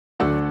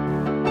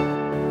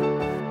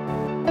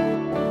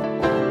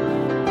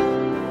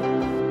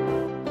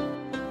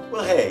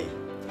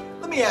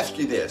me ask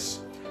you this.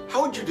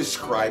 How would you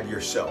describe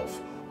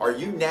yourself? Are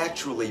you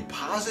naturally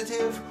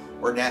positive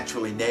or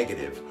naturally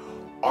negative?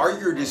 Are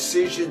your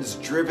decisions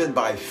driven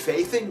by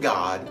faith in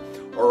God,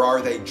 or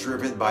are they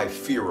driven by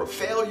fear of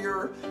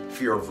failure,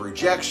 fear of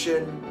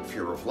rejection,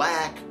 fear of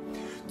lack?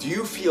 Do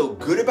you feel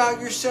good about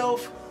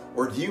yourself,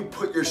 or do you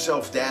put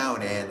yourself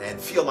down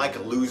and feel like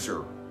a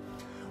loser?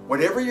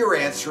 Whatever your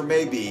answer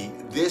may be,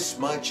 this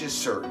much is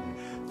certain.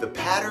 The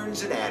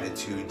patterns and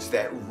attitudes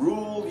that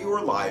rule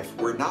your life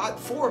were not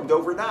formed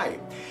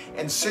overnight.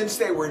 And since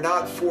they were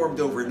not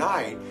formed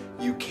overnight,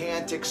 you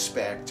can't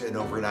expect an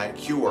overnight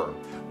cure.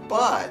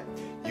 But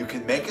you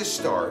can make a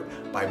start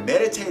by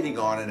meditating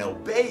on and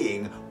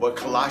obeying what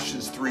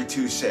Colossians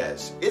 3:2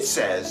 says. It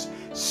says,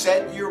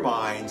 set your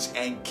minds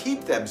and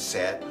keep them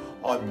set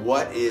on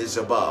what is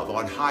above,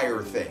 on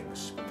higher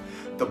things.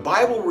 The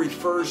Bible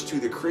refers to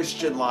the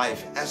Christian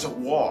life as a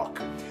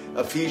walk.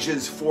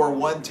 Ephesians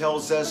 4:1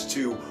 tells us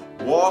to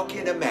walk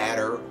in a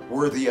manner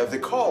worthy of the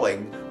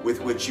calling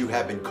with which you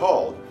have been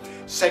called.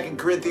 2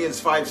 Corinthians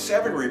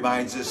 5:7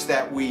 reminds us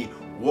that we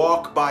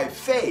walk by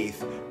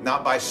faith,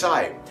 not by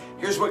sight.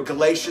 Here's what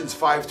Galatians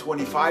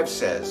 5:25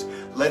 says,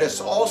 let us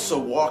also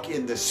walk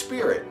in the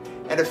Spirit.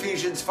 And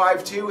Ephesians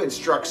 5:2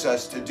 instructs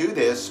us to do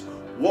this,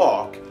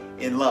 walk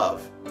in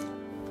love.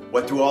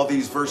 What do all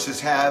these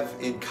verses have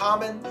in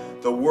common?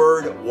 The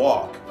word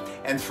walk.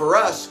 And for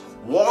us,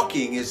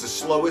 walking is the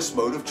slowest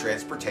mode of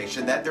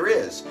transportation that there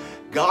is.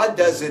 God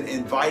doesn't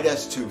invite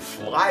us to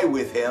fly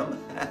with Him,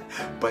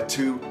 but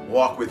to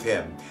walk with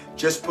Him.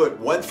 Just put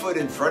one foot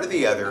in front of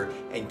the other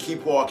and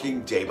keep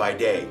walking day by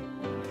day.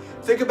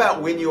 Think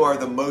about when you are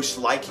the most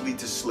likely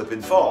to slip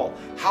and fall.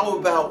 How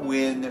about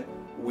when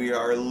we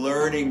are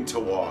learning to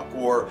walk?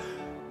 Or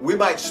we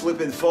might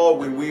slip and fall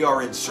when we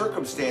are in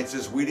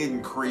circumstances we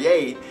didn't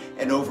create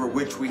and over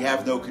which we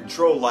have no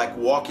control, like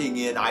walking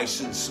in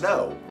ice and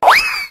snow.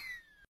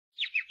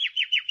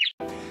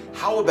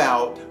 How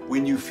about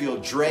when you feel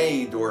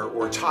drained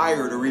or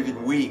tired or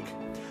even weak?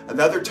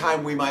 Another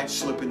time we might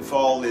slip and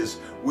fall is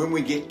when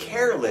we get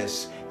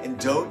careless and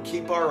don't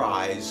keep our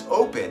eyes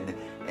open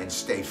and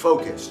stay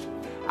focused.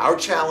 Our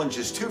challenge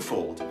is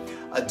twofold: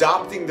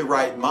 adopting the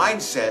right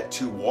mindset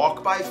to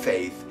walk by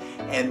faith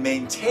and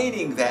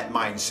maintaining that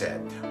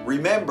mindset.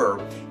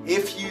 Remember,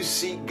 if you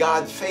seek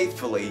God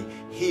faithfully,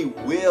 He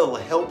will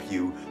help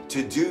you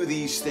to do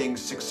these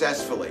things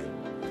successfully.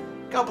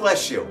 God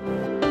bless you.